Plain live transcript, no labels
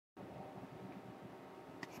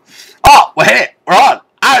Oh, we're here. We're on.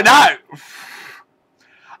 Oh, no.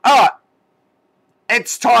 Alright.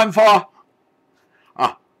 It's time for...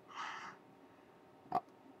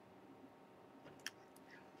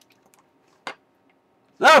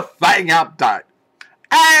 the fang update.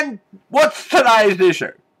 And what's today's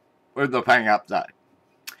issue with the fang update?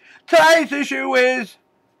 Today's issue is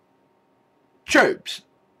tubes.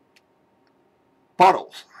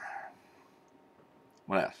 Bottles.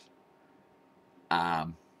 What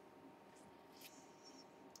else?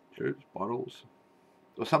 Tubes, bottles,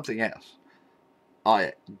 or something else. Oh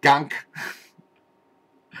yeah, gunk.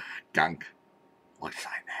 Gunk. I like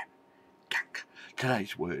saying that. Gunk.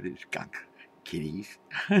 Today's word is gunk. Kitties.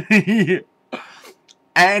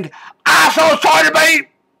 And assholes trying to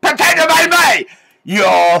pretend to be me.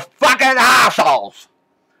 You're fucking assholes.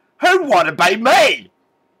 Who want to be me?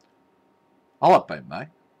 I like being me.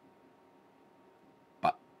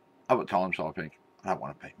 But other times I think, I don't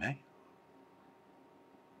want to be me.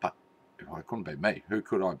 But if I couldn't be me, who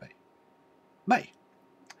could I be? Me.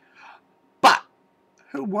 But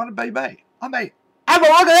who want to be me? I mean, have a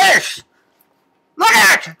look at this. Look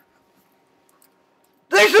at it.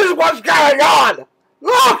 This is what's going on.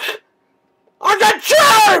 Look. I got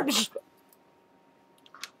tubes.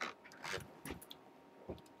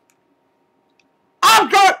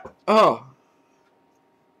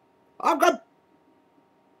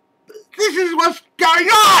 This is what's going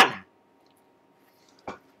on.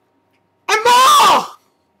 And more.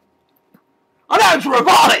 I know it's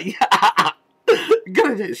revolting. I'm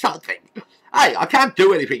going to do something. Hey, I can't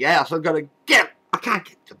do anything else. I've got to I can't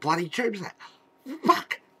get the bloody tubes out.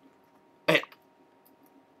 Fuck. That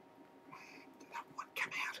one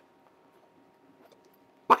come out.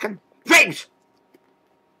 Fucking things.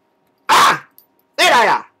 Ah! There they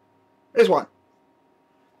are. There's one.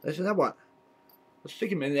 There's another one. I'll stick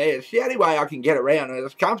them in there. It's the only way I can get around and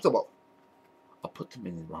it's comfortable. I put them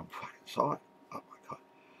in the wrong fucking side. Oh my god.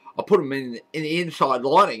 I put them in the inside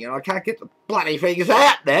lining and I can't get the bloody things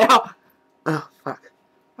out now. Oh fuck.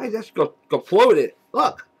 Hey, that's got fluid in it.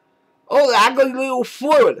 Look. All the ugly little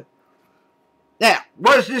fluid. Now,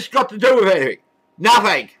 what has this got to do with anything?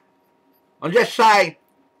 Nothing. I'm just saying,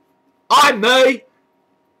 I'm me,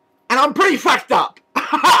 and I'm pretty fucked up.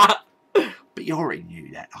 But you already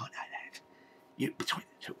knew that. I know that. Between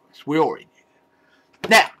the two of us, we already knew that.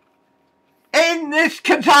 Now, in this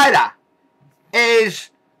container is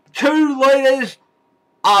 2 litres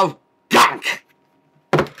of gunk.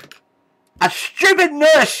 A stupid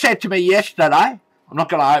nurse said to me yesterday, I'm not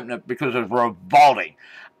going to open it because it's revolting.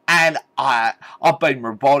 And I've been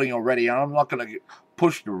revolting already, and I'm not going to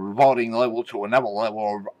push the revolting level to another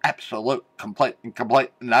level of absolute, complete,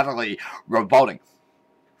 and utterly revolting.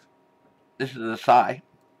 This is to say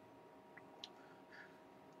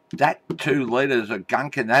that 2 litres of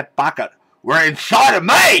gunk in that bucket were inside of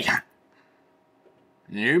me.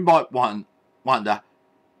 And you might wonder,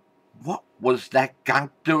 what was that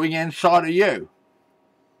gunk doing inside of you?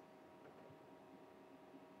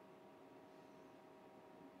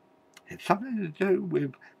 It's something to do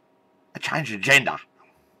with a change of gender.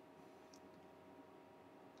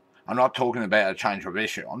 I'm not talking about a change of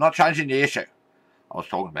issue. I'm not changing the issue. I was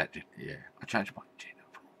talking about, I changed my gender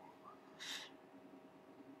for a while.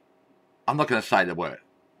 I'm not going to say the word.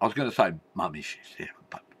 I was going to say mum issues,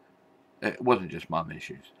 but it wasn't just mum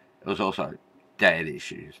issues. It was also dad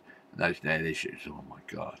issues. Those dad issues, oh my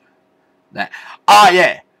god.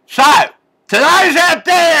 So, to those out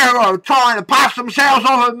there who are trying to pass themselves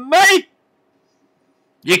off of me,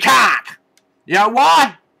 you can't. You know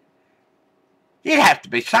why? You'd have to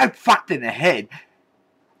be so fucked in the head,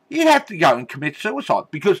 you'd have to go and commit suicide,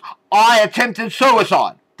 because I attempted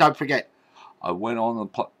suicide. Don't forget, I went on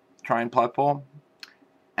the train platform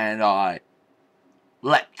and I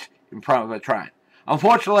leapt in front of a train.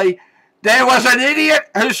 Unfortunately, there was an idiot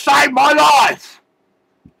who saved my life.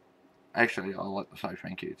 Actually, I'd like to say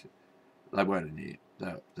thank you to... They weren't an idiot.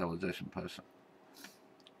 They were a decent person.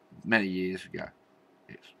 Many years ago.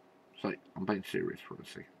 Yes. See, I'm being serious for a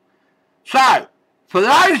second. So, for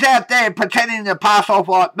those out there pretending to pass off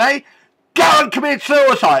like me, go and commit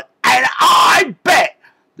suicide. And I bet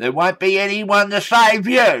there won't be anyone to save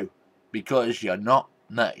you, because you're not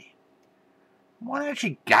me. Why don't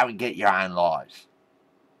you go and get your own lives?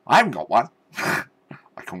 I haven't got one. I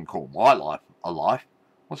couldn't call my life a life.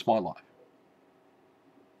 What's my life?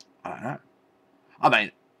 I don't know. I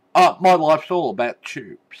mean, my life's all about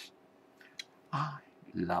tubes. I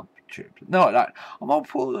love tubes. No, I don't. I'm all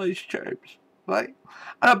full of these tubes. Right?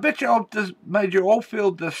 And I bet you I've just made you all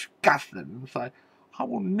feel disgusted and say, I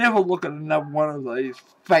will never look at another one of these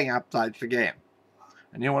fang updates again.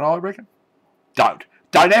 And you know what I reckon? Don't.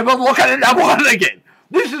 Don't ever look at another one again.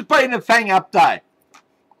 This has been a Fang update.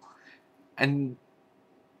 And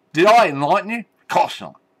did I enlighten you? Of course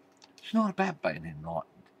not. It's not about being enlightened.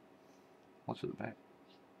 What's it about?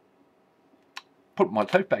 Putting my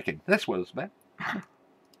tooth back in. That's what it's about.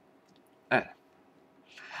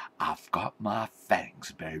 I've got my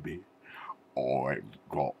fangs, baby. I've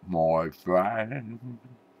got my fangs.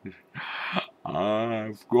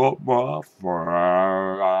 I've got my fangs.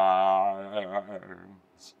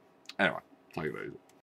 Anyway, take it easy.